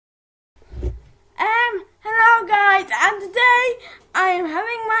I am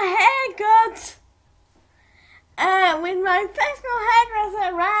having my hair cut with my personal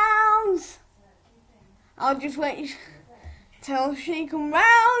hairdresser round. I'll just wait till she comes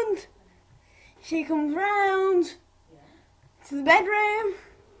round. She comes round to the bedroom.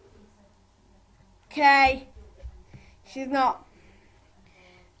 Okay, she's not.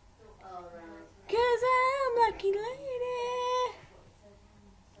 'Cause I'm lucky lady.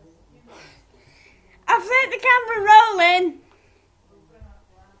 I've set the camera rolling.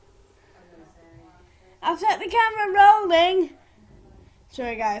 I've set the camera rolling.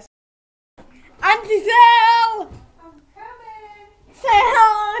 Sorry guys. Auntie Sal! I'm coming! Say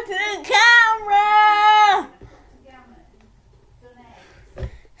hello to the camera!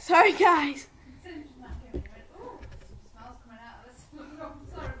 Sorry guys.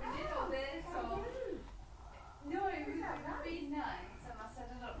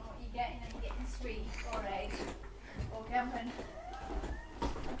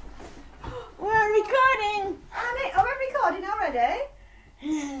 We're recording. Are we recording already?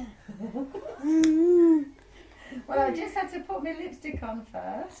 Well, I just had to put my lipstick on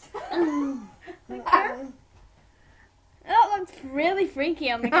first. That looks really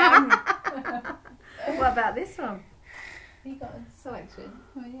freaky on the camera. What about this one? You got a selection?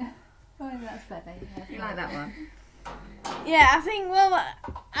 Oh yeah. Oh, that's better. Yeah. You like that one? Yeah, I think we'll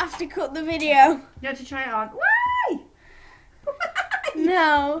have to cut the video. You have to try it on. Why?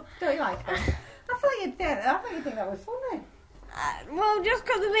 No. Don't you like it? I thought you'd think that was funny. We'll just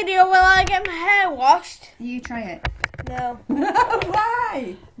cut the video while I get my hair washed. You try it. No.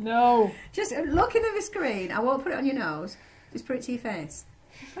 Why? No. Just looking at the screen. I won't put it on your nose. Just put it to your face.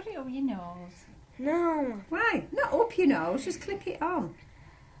 Put it up your nose. No. Why? Not up your nose. Just clip it on.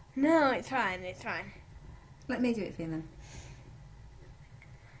 No, it's fine. It's fine. Let me do it for you then.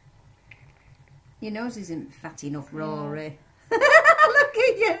 Your nose isn't fat enough, Rory. Look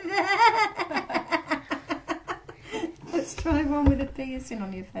at you there. Let's try one with a piercing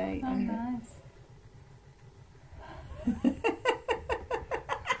on your face. Oh, nice.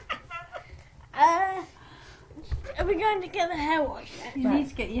 Are we going to get the hair washed yet? You need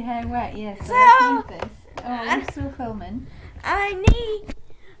to get your hair wet, yes. So- let's do this. Oh, are you still filming? I need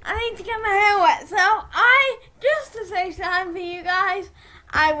to get my hair wet, so just to save time for you guys,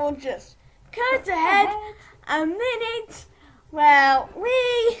 I will just cut ahead a minute while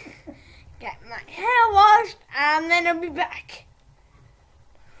we get my hair washed, and then I'll be back.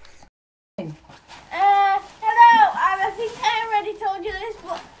 Hello, I think I already told you this,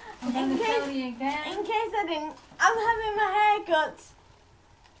 but I'm going to tell you again. in case I didn't, I'm having my hair cut.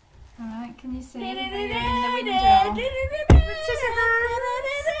 Alright, can you see? You're in the window. Do you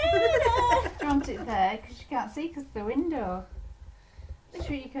want it there? Because you can't see because of the window.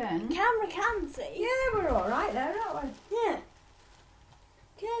 Sure you can. Camera can see. Yeah, we're all right there, aren't we? Yeah.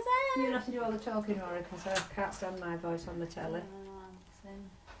 You'll have to do all the talking, Rory, because I can't stand my voice on the telly.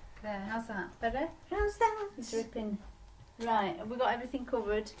 There, how's that? Better? How's that? It's dripping. Right, have we got everything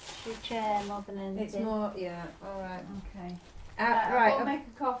covered? Your chair more than anything? It's more, yeah, all right. Okay. Right, I'll make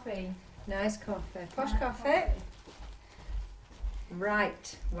a coffee. nice coffee. Posh coffee.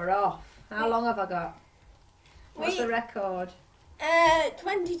 Right, we're off. How long have I got? What's the record?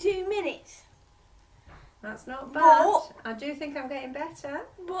 22 minutes. That's not bad. But- I do think I'm getting better.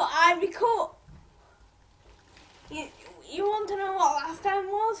 But I record. You want to know what last time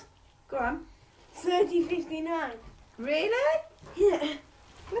was? Go on. 30:59. Really? Yeah.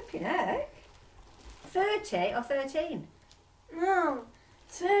 Flipping heck. 30 or 13? No.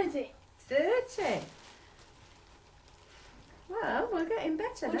 30. 30. Well, we're getting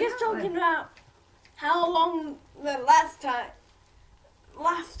better We're now, just aren't we? talking about how long the last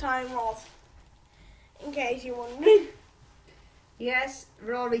time was. In case you're wondering. Yes,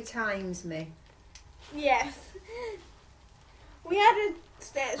 Rory times me. Yes. We had a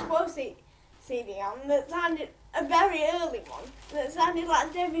Status Quo CD on that sounded a very early one that sounded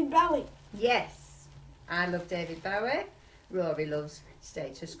like David Bowie. Yes, I love David Bowie. Rory loves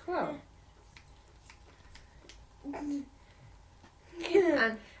Status Quo. And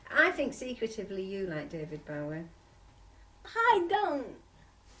I think secretively you like David Bowie. I don't.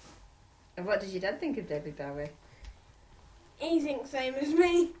 And what does your dad think of David Bowie? He thinks same as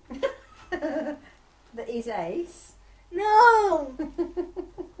me. That he's ace. No.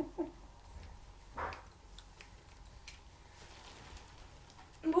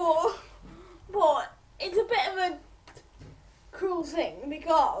 But it's a bit of a cruel thing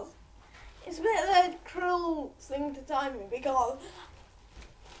because it's a bit of a cruel thing to time me because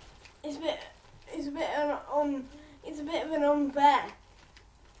it's a bit of an unfair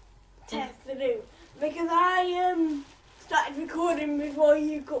test to do because I started recording before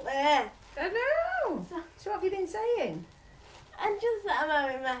you cut my hair. I know. So what have you been saying? And just that I'm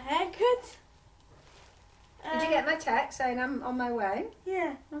having my haircut. Did you get my text saying I'm on my way?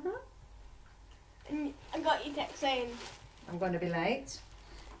 Yeah. Uh-huh. And I got your text saying, I'm going to be late.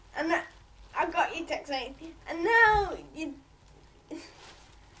 and I got your text saying, and now you.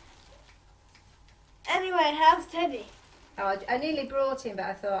 Anyway, how's Teddy? Oh, I nearly brought him, but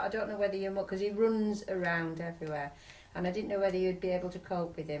I thought, I don't know whether you're, because he runs around everywhere, and I didn't know whether you'd be able to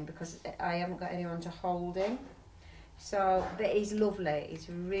cope with him because I haven't got anyone to hold him. So, but he's lovely. He's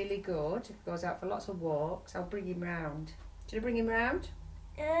really good. He goes out for lots of walks. I'll bring him round. Should I bring him round?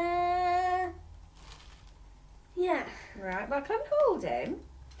 Yeah. Right. Well, I can hold him,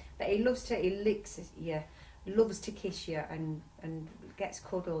 but he licks you, loves to kiss you, and gets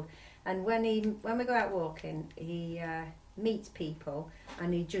cuddled. And when we go out walking, he meets people,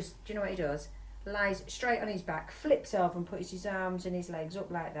 and he just, do you know what he does? Lies straight on his back, flips over and puts his arms and his legs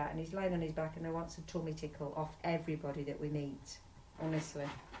up like that, and he's lying on his back and he wants a tummy tickle off everybody that we meet, honestly.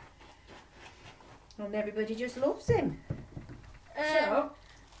 And everybody just loves him. So,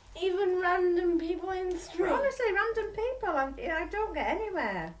 even random people in the street. honestly, random people, I don't get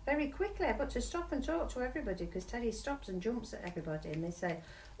anywhere very quickly. I've got to stop and talk to everybody because Teddy stops and jumps at everybody and they say,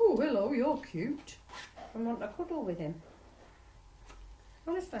 "Oh, hello, you're cute," and want to cuddle with him.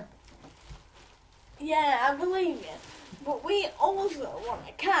 Honestly. Yeah, I believe you. But we also want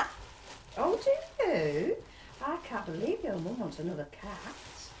a cat. Oh, do you? I can't believe your mum wants another cat.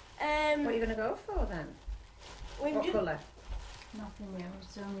 What are you going to go for then? We've What just, colour? Nothing, we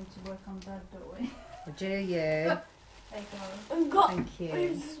still need to work on that, don't we? Do you? There you go. we've got. Thank you.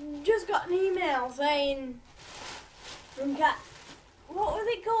 We've just got an email saying from cat. What was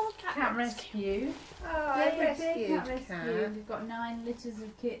it called? Cat rescue. Oh, I rescued cat cat. rescue. We've got 9 litters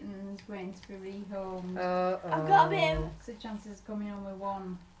of kittens waiting to be rehomed. I've got a bit of. What's the chances of coming on with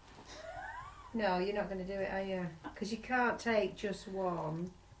one? No, you're not going to do it, are you? Because you can't take just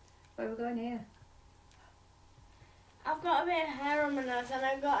one. Where are we going here? I've got a bit of hair on my nose and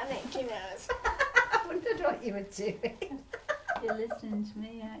I've got an itchy nose. I wondered what you were doing. You're listening to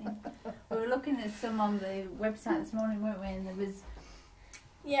me, aren't you? We were looking at some on the website this morning, weren't we? And there was.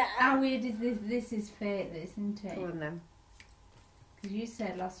 Yeah. How weird is this? This is fate, this, isn't it? Go on then. Because you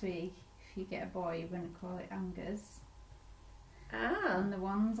said last week, if you get a boy, you're going to call it Angus. Ah. And the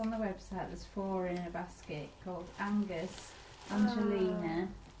ones on the website, there's 4 in a basket called Angus, Angelina,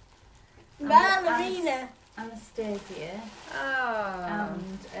 Ballerina. Anastasia, Oh.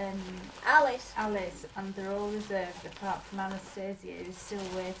 and Alice. Alice, and they're all reserved apart from Anastasia, who's still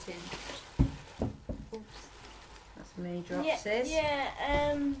waiting. Oops. That's me, drop Yeah. sis.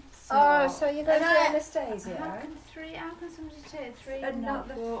 Yeah. So you're going And to I- Anastasia? How can somebody take 3 And not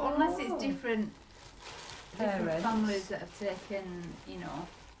the 4? Unless it's different Parents. families that have taken,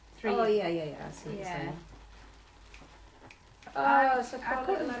 3. Oh, yeah, I see what you're Yeah. saying. I Oh, so I call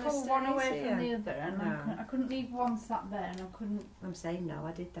couldn't it pull one away Anastasia. from the other, and No. I couldn't leave one sat there, and I couldn't. I'm saying no,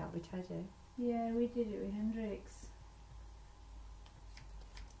 I did that with Teddy. Yeah, we did it with Hendrix.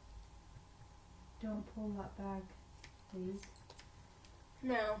 Don't pull that bag, please.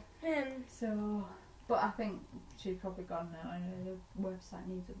 No. So, but I think she's probably gone now. I know the website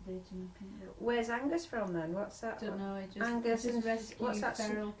needs updating. I think. Where's Angus from then? What's that? Don't know. It just Angus just and rescue what's that?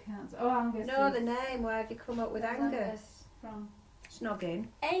 feral cats. Oh, Angus. No, is- the name. Where have you come up with where's Angus? from? Snogging.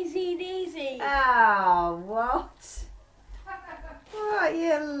 ACDC. Oh, what? What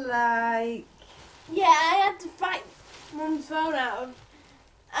you like? Yeah, I had to fight Mum's phone out of.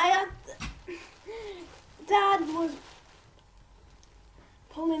 Dad was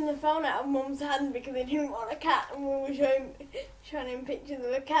pulling the phone out of Mum's hand because he didn't want a cat, and we were showing him pictures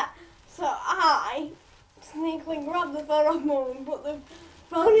of a cat. So I sneakily grabbed the phone off Mum and put the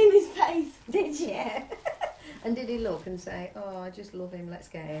phone in his face. Did you? And did he look and say, "Oh, I just love him, let's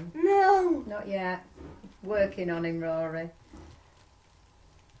get him"? No. Not yet. Working on him, Rory.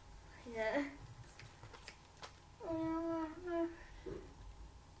 Yeah.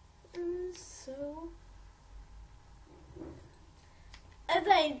 So.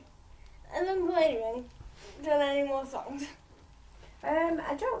 Has Uncle Adrian done any more songs?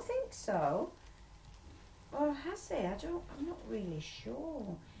 I don't think so. Or has he? I'm not really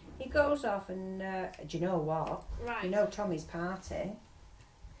sure. He goes off and, do you know what? Right. You know Tommy's party.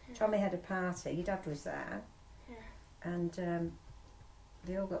 Tommy had a party, your dad was there. Yeah. And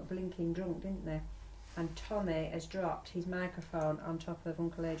they all got blinking drunk, didn't they? And Tommy has dropped his microphone on top of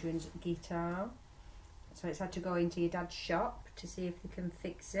Uncle Adrian's guitar. So it's had to go into your dad's shop to see if they can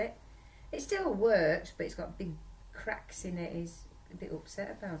fix it. It still works, but it's got big cracks in it. He's a bit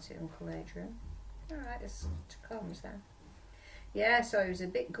upset about it, Uncle Adrian. Alright, it's to come, so. Yeah, so he was a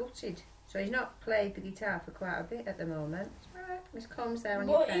bit gutted. So he's not played the guitar for quite a bit at the moment. Right, Miss Combs there on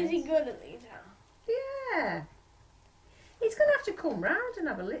your But face. is he good at the guitar? Yeah. He's going to have to come round and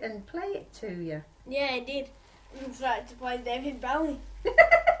have a and play it to you. Yeah, he did. And started to play David Bowie.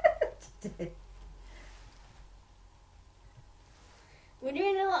 We're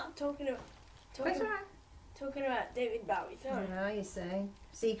doing a lot of talking That's right. about David Bowie, sorry. Oh, you see.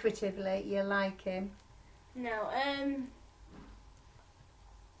 Secretively, you like him. No,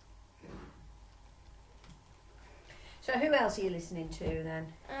 So who else are you listening to then?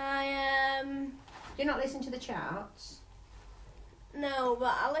 I Do you not listen to the charts? no,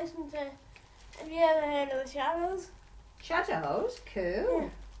 but I listen to. Have you ever heard of the Shadows? Shadows? Cool.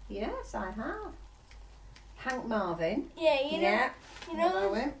 Yes, I have. Hank Marvin. Yeah, you know, Yeah. you know,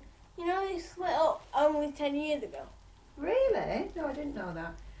 know him. you know, they split up only 10 years ago. Really? No, I didn't know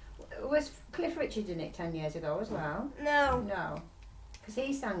that. Was Cliff Richard in it 10 years ago as well? No. No. Because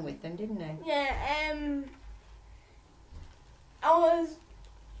he sang with them, didn't he? Yeah. I was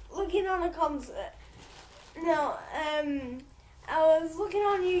looking on a concert. No. I was looking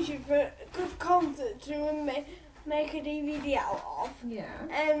on YouTube for a good concert to make a DVD out of. Yeah.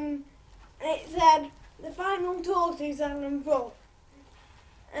 And it said the final tour 2004.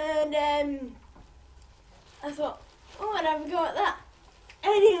 And I thought, oh, I'd have a go at that.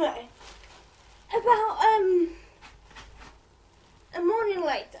 Anyway, about a morning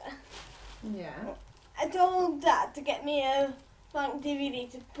later, Yeah. I told Dad to get me a blank DVD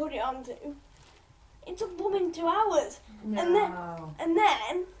to put it onto. It took blooming 2 hours. No. And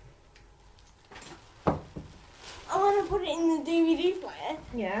then I want to put it in the DVD player.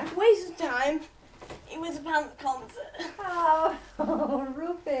 Yeah. Waste of time. It was a pants concert. Oh,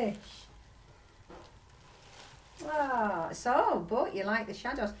 rubbish. Oh, so, but you like the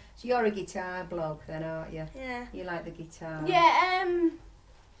Shadows. So you're a guitar bloke then, aren't you? Yeah. You like the guitar. Yeah,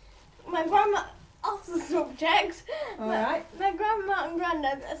 my grandma, off the subject, All right. my grandma and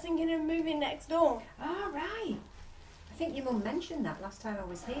granddad are thinking of moving next door. All right. I think your mum mentioned that last time I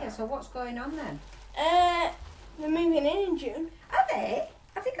was here. So what's going on then? They're moving in June. Are they?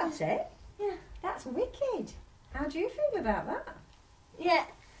 Have they got it? Yeah. That's wicked. How do you feel about that? Yeah,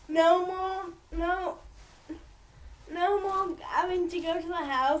 no more having to go to the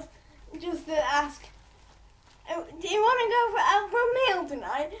house just to ask, oh, do you want to go out for a meal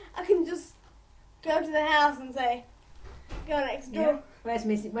tonight? I can just go to the house and say, go next door. Where's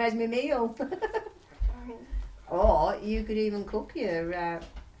my meal? Or you could even cook your,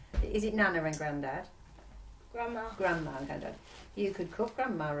 is it Nana and Grandad? Grandma. Grandma and Grandad. You could cook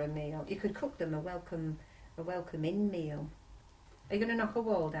Grandma a meal. You could cook them a welcome in meal. Are you going to knock a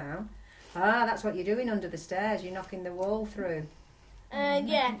wall down? Ah, that's what you're doing under the stairs. You're knocking the wall through.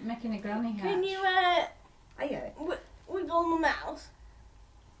 Yeah. Making a granny hatch. Can you Are you? wiggle the mouse?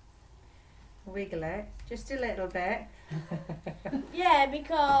 Wiggle it. Just a little bit. Yeah,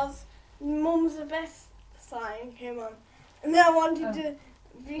 because Mum's the best sign came on. And I wanted to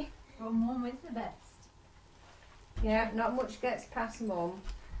be... Well, Mum is the best. Yeah, not much gets past Mum.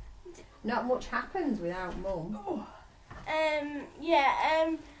 Not much happens without Mum.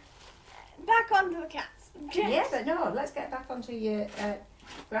 Back onto the cats. Yeah, but no, let's get back onto your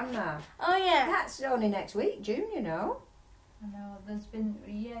Grandma. Oh, yeah. That's only next week, June, you know. I know, they'd have been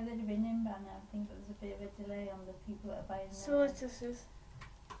in by now. I think there was a bit of a delay on the people that are buying them.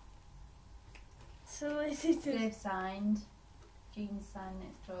 Solicitors. They've signed. Jean's signed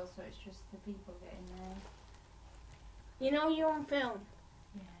next door, so it's just the people getting there. You know you're on film.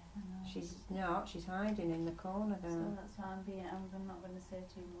 Yeah, I know. She's hiding in the corner So there. that's why I'm not going to say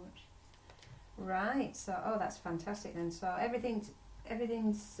too much. Right, so, oh, that's fantastic then. So everything's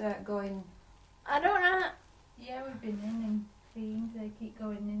going... I don't know. Yeah, we've been in and cleaned. They keep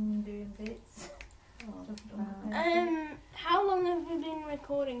going in and doing bits. Oh, Stuff done with them. How long have we been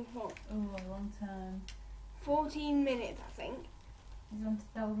recording for? Oh, a long time. 14 minutes, I think. He's on to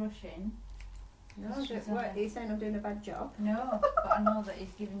tell rushing. No, what, are you saying I'm doing a bad job? No, but I know that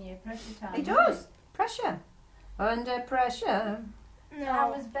he's giving you pressure time. He does. Pressure. Under pressure.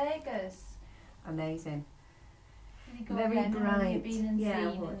 How was Vegas? Amazing. Did you go Very again, or have you bright. been and Yeah,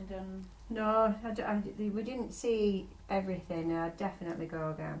 I seen would. and done? No, we didn't see everything. I'd definitely go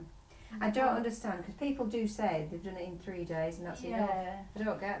again. I don't understand, because people do say they've done it in 3 days and that's enough. Yeah. I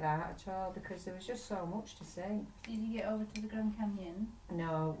don't get that at all, because there was just so much to see. Did you get over to the Grand Canyon?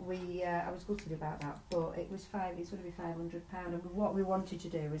 No, I was gutted about that, but it's going to be £500, and what we wanted to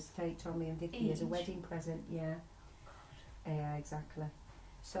do was take Tommy and Vicky as a Each? wedding present. Yeah. Yeah, exactly.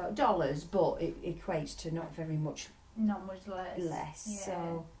 So dollars, but it equates to not very much Not much less. less. Yeah.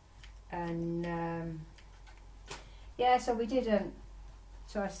 So, and Yeah, so we didn't.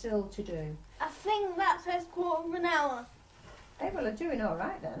 So I still to do. I think that says quarter of an hour. Hey, well, I'm doing all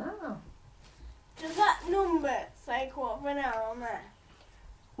right then, aren't I? Does that number say quarter of an hour on there?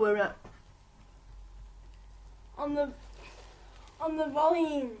 We're at. On the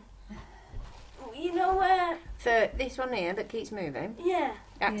volume. You know where? So this one here that keeps moving. Yeah.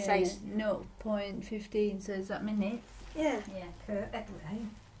 That says 0.15, so is that minutes? Yeah. Yeah.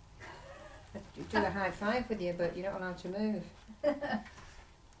 do a high five with you, but you're not allowed to move. I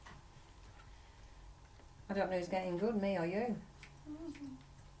don't know who's getting good, me or you.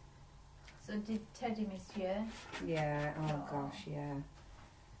 So did Teddy miss you? Yeah, oh gosh, yeah.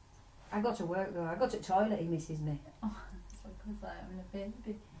 I got to work though. I got to the toilet, he misses me. Oh, it's because I'm having a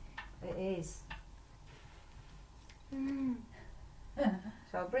baby. It is. Mm.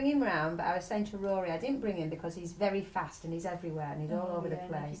 So I'll bring him round, but I was saying to Rory, I didn't bring him because he's very fast and he's everywhere and he's all over the And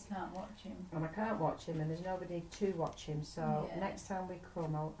place. you can't watch him. And I can't watch him and there's nobody to watch him, so Yeah. next time we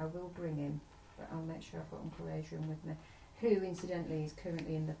come I will bring him, but I'll make sure I've got Uncle Adrian with me, who incidentally is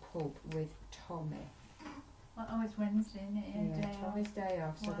currently in the pub with Tommy. Well, oh, it's Wednesday, isn't it? Yeah, Day off. Tommy's day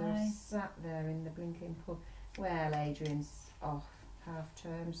off, so Why? they're sat there in the blinking pub. Well, Adrian's off half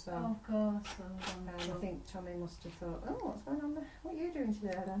term, so Oh, of course. I think Tommy must have thought, oh, what's going on there? What are you doing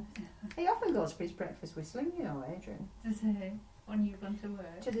today then? He often goes for his breakfast whistling, you know, Adrian. Does he? When you've gone to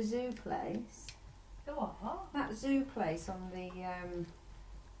work? To the zoo place. The what? That zoo place on the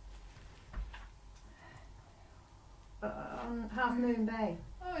on Half Moon Bay.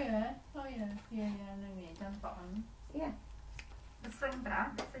 Oh yeah. Oh yeah. Yeah, I know you. Down the bottom. Yeah. The swing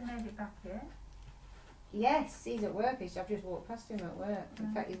back. They made it back here. Yes, he's at work. I've just walked past him at work. In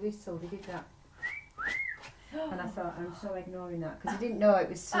Mm. fact, he whistled. He did that, and I thought, I'm so ignoring that because I didn't know it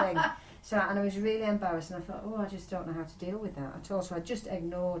was sling. So, and I was really embarrassed, and I thought, oh, I just don't know how to deal with that at all. So I just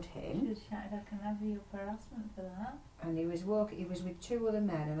ignored him. Should have shouted, I can have you for harassment for that. And he was walking. He was with two other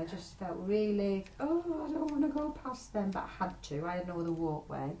men, and I just felt really, oh, I don't want to go past them, but I had to. I had no other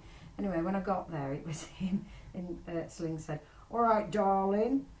walkway. Anyway, when I got there, it was him. And Sling said, "All right,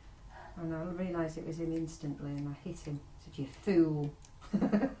 darling." And I realised it was him instantly, and I hit him. I said, "You fool!"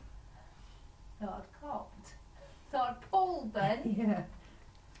 Thought I'd copped. Thought I'd pulled then. Yeah.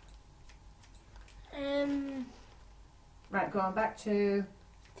 Right, going back to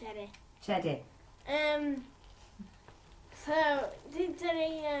Teddy. Teddy. So did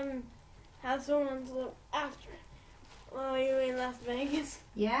Teddy have someone to look after him while you were in Las Vegas?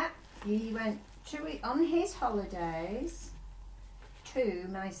 Yeah, he went on his holidays to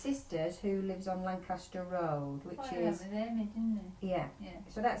my sister's, who lives on Lancaster Road, which Oh, yeah, is with Amy, didn't he? yeah. Yeah.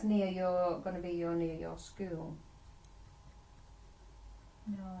 So that's near near your school.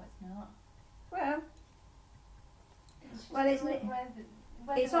 No, it's not. Well, It's Well, just isn't it- where it's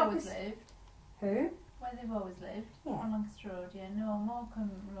they've always opposite- lived. who? Where they've always lived. Yeah. On Lancaster Road, yeah. No,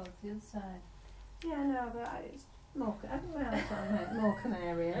 Morecambe Road's the other side. Yeah, no, but it's Morecambe. I don't know how that's on there. Morecambe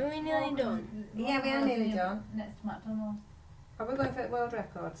area. Are we nearly done? Yeah, we are Morecambe nearly Road's done. Next to McDonald's. Are we going for the world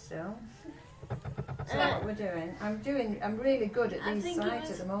record still? Is Uh, that what we're doing? I'm really good at I these think it sites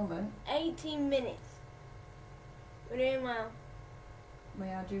was- at the moment. 18 minutes. We're doing well. We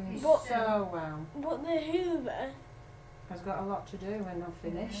are doing But- so well. But the Hoover, I've got a lot to do when I've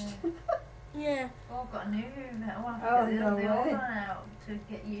finished. yeah. Oh, I've got a new room now. I'll Oh, have to get no the old way. one out to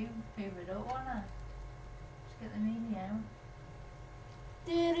get you hoovered up, won't I? Just get the mealy out.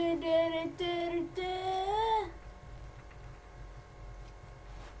 Du-du-du-du-du-du.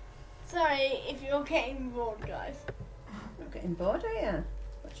 Sorry if you're getting bored, guys. You're getting bored, are you?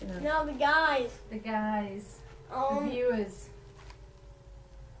 Watching that? No, the guys. The guys, the Oh, viewers.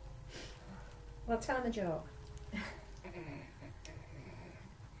 Well, tell them a joke.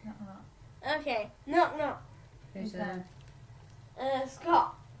 Not that. okay. Knock, knock. Who's Who's that?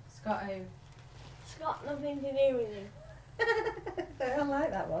 Scott. Scott who? Scott, nothing to do with you. I don't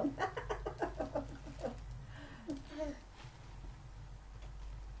like that one.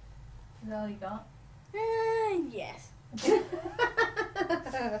 Is that all you got? Yes.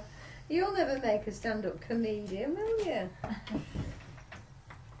 You'll never make a stand-up comedian, will you?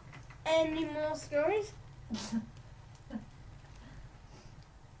 Any more stories?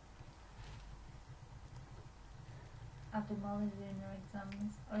 After Molly's doing her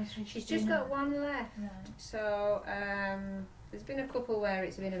exams. Or is she She's doing just got it? one left. Right. So there's been a couple where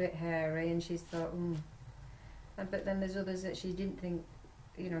it's been a bit hairy, and she's thought, but then there's others that she didn't think,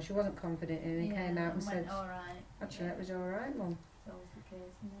 she wasn't confident in, and Yeah, came out and went said, all right. actually, Yeah. that was all right, Mum. It's always the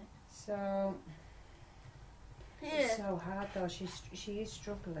case, isn't it? So it's Yeah. so hard though. She is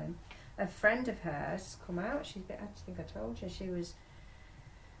struggling. A friend of hers come out. I think I told you she was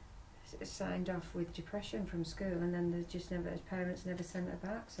signed off with depression from school, and then there's just never, his parents never sent her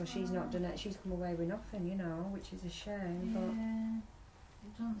back, so she's not done it. She's come away with nothing, you know, which is a shame. But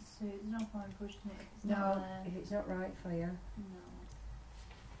it doesn't suit. There's no point pushing it if it's no, not there. if it's not right for you. No.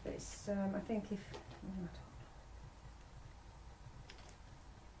 But it's, I think if.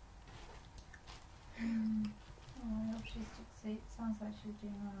 Oh, I hope she succeeds. Sounds like she's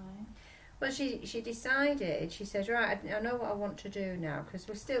doing alright. Well, she decided, she says, right, I know what I want to do now, because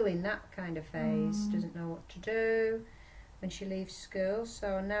we're still in that kind of phase, doesn't know what to do when she leaves school.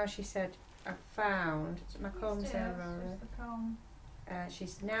 So now she said, I've found, my comb's there, Aurora.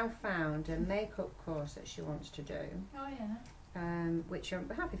 She's now found a makeup course that she wants to do. Oh, yeah. Which I'm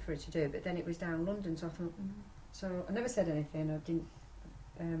happy for her to do, but then it was down London, so I thought, so I never said anything, I didn't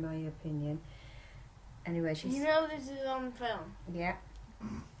my opinion. Anyway, she's... You know this is on film. Yeah.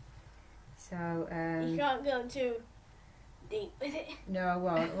 So, you can't go too deep with it. no, I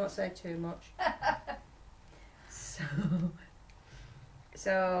won't say too much.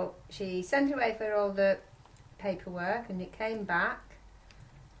 So she sent away for all the paperwork, and it came back,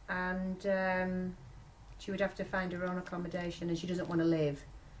 and she would have to find her own accommodation, and she doesn't want to live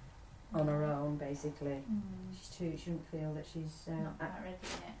on her own, basically. She shouldn't feel that she's not quite ready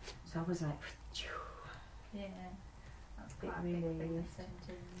yet. so I was like, Yeah, that's Bit quite a big relieved. percentage,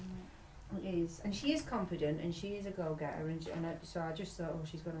 isn't it? it is, and she is confident, and she is a go-getter, so I just thought, oh,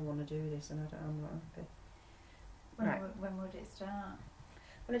 she's going to want to do this, and I'm not happy. When would it start?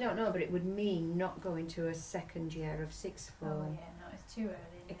 Well, I don't know, but it would mean not going to a second year of sixth Oh form. yeah, no, it's too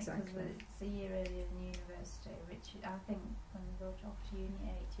early. Isn't Exactly. Because it's a year earlier than university, which I think when we go off to uni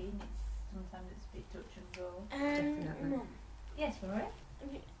at 18, sometimes it's a bit touch and go. Definitely. Mum, Yes, Rory.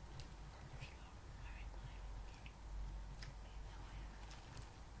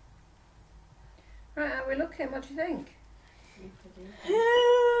 Right, are we looking? What do you think?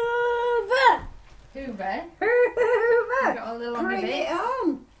 Hoover! Hoover. Hoover! Got a little on Bring your it bits.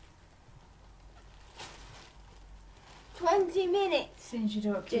 on! 20 minutes. Since you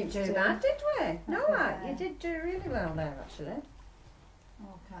don't keep Didn't do still. bad, did we? No, Okay. you did do really well there, actually.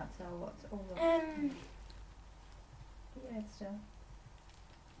 Oh, I can't tell what's all the. Yeah, still.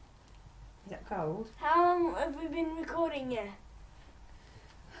 Is that cold? How long have we been recording yet?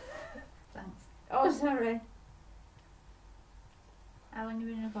 Thanks. Oh, sorry. How long have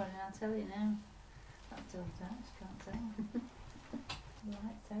you been recording? I'll tell you now. That's still attached, can't tell. The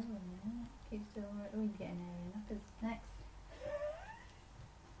light's terrible now. Keep still. We can get an area knackers. Next.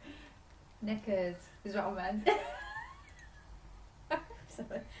 Knickers is what I meant.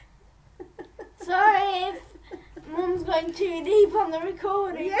 Sorry. Sorry if Mum's going too deep on the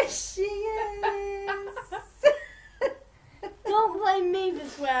recording. Yes, she is! Don't blame me for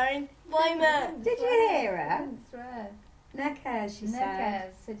swearing. Blame her. Did you hear her? I swear. Neck hairs, she said.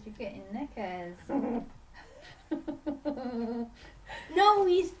 Knickers. Said you're getting knickers. No,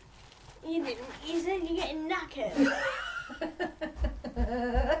 you didn't. You said you're getting knackered.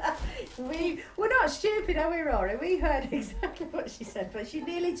 We're not stupid, are we, Rory? We heard exactly what she said, but she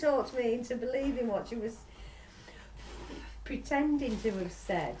nearly talked me into believing what she was pretending to have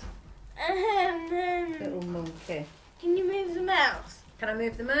said. Little monkey. Can you move the mouse? Can I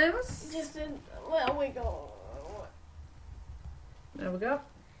move the mouse? Just a little wiggle. There we go.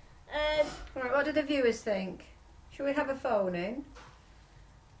 Right, what do the viewers think? Shall we have a phone in?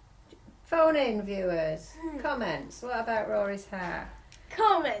 Phone in, viewers. Comments. What about Rory's hair?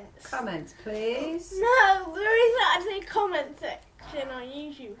 Comments. Comments, please. No, there is actually a comment section on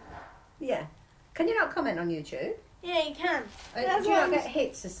YouTube. Yeah. Can you not comment on YouTube? Yeah, you can. Do That's you what not I'm get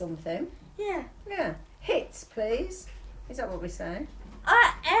hits or something? Yeah. Yeah. Hits, please. Is that what we say?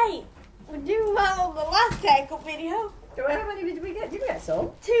 Hey, we do well on the last haircut video. How many did we get? Did we get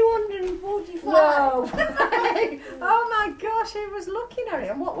some? 245. Whoa! Oh my gosh, I was looking at it,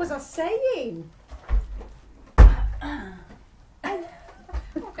 and what was I saying? I've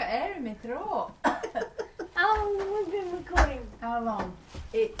got air in my throat. How long have we been recording? How long?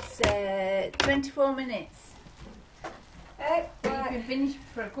 It's 24 minutes. Hey, You've right. been finished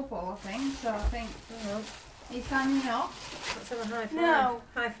for a couple, I think. So I think. Are you signing off? Let's have a high five. No.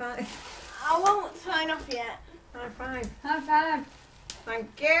 High five. I won't sign off yet. High five. High five.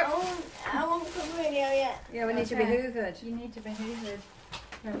 Thank you. I won't put the video yet. Yeah, we need to be Okay. hoovered. You need to be hoovered.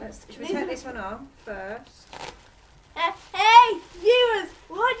 Right, should we take this one off first? Hey, viewers,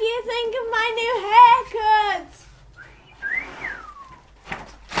 what do you think of my new haircut?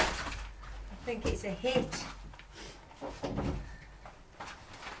 I think it's a hit.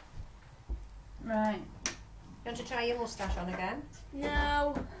 Right. You want to try your moustache on again?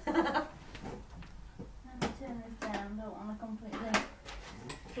 No. Let me turn this down. Don't want to completely.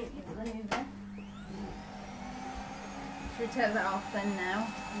 Should we take that off then now?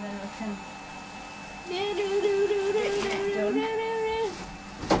 And then we can get your neck done.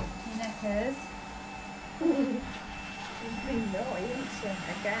 Your neck hairs. She's been naughty, isn't she?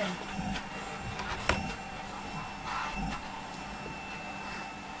 Again.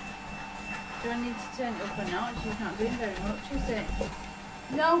 Do I need to turn it up a notch? She's not doing very much, is it?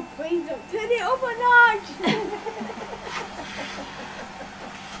 No, please don't turn it up a notch.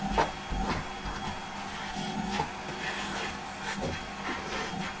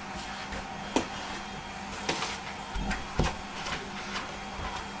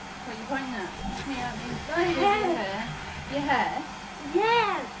 What are you pointing at? Me at me? My hair. Your hair? Your hair?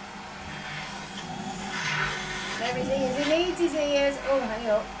 Yeah. There his ears. He needs his ears. Oh, hang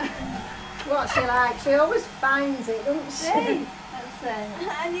up. What she likes. She always finds it, doesn't she? Hey, that's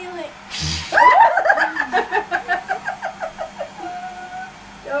I knew it.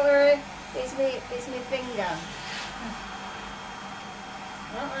 Don't worry. It's me finger.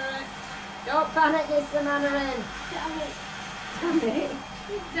 Don't worry. Don't panic, Mr. Mandarin. Damn it. Damn it.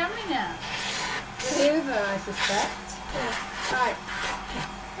 She's jamming it. The Hoover, I suspect. Right.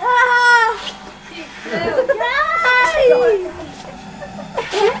 Ah! Keep still.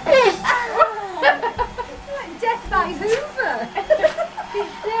 Like death by Hoover. Keep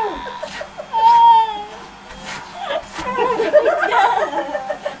still.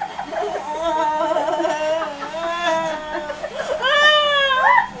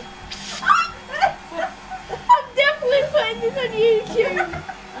 I'm definitely putting this on YouTube.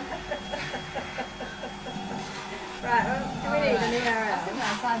 Right, well, do we need anywhere I else? think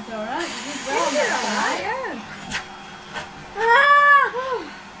that side's alright. You did well on Yeah, that side. yeah. Ah!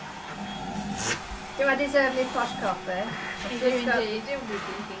 Do I deserve my posh coffee? You I've do just got- indeed. You'll be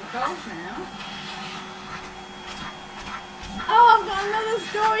drinking cold now. Oh, I've got another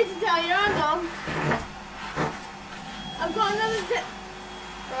story to tell you. Hang on. I've got another.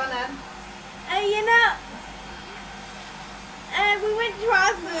 Go on then. You know, we went to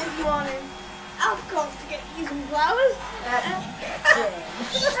Asda this morning. Of course, to get you some flowers. That's a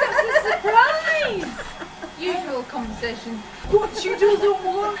surprise! Usual conversation. But she doesn't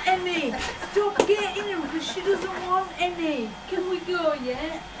want any. Stop getting them because she doesn't want any. Can we go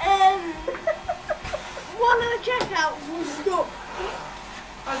yet? One of the checkouts was stuck.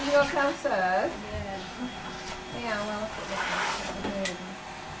 Oh, did you go self-serve? Yeah. Yeah, well, I'll put this one.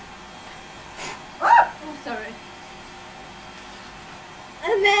 Oh, sorry.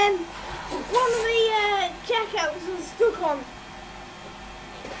 And then one of the checkouts was stuck on.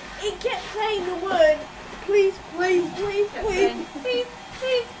 It kept saying the word, please, please, please, Kept please, saying, please,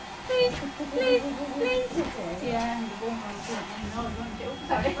 please, please, please, please. Yeah, and the woman didn't know, wasn't it? Oh,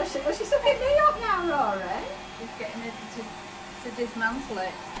 sorry. Was she sucking me up now, Rory? She's getting ready to dismantle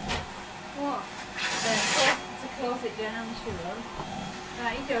it. What? To close it down, she will.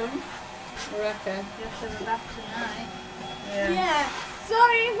 Right, you done? I reckon. Just have a bath tonight. Yeah.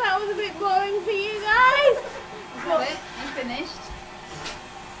 Sorry if that was a bit boring for you guys. Got it? You finished?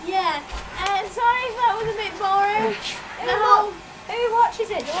 Yeah. Sorry if that was a bit boring. The whole. Who watches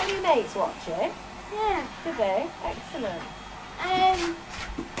it? Do all your mates watch it? Yeah. Do they? Excellent.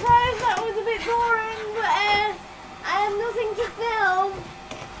 Sorry if that was a bit boring, but I had nothing to film.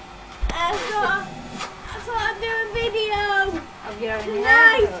 So I'll do a video Of your own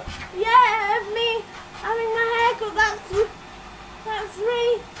tonight. haircut. Yeah, of me having my haircut. That's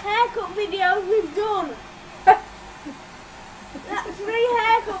 3 haircut videos we've done. That's 3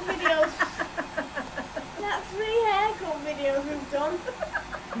 haircut videos. That's 3 haircut videos we've done.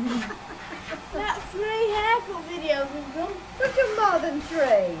 That's 3 haircut videos we've done. We've done more than 3.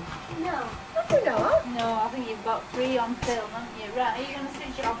 No. Have we not? No, I think you've got 3 on film, haven't you? Right, are you going to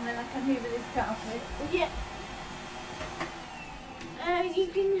switch it off and then I can hoover this carpet? Yeah. You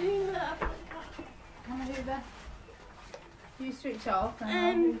can hoover that. Can I hoover? You switch off and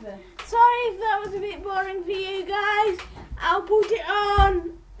I'll Um, hoover. Sorry if that was a bit boring for you guys. I'll put it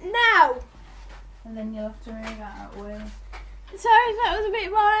on now. And then you'll have to move out of the way. Sorry if that was a bit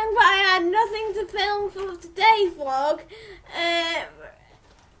boring, but I had nothing to film for today's vlog.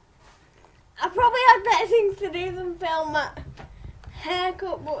 I probably had better things to do than film that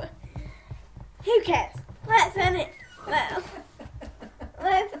haircut, but who cares? Let's end it.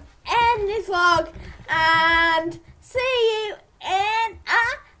 Let's end this vlog and see you in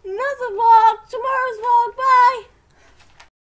another vlog, tomorrow's vlog. Bye.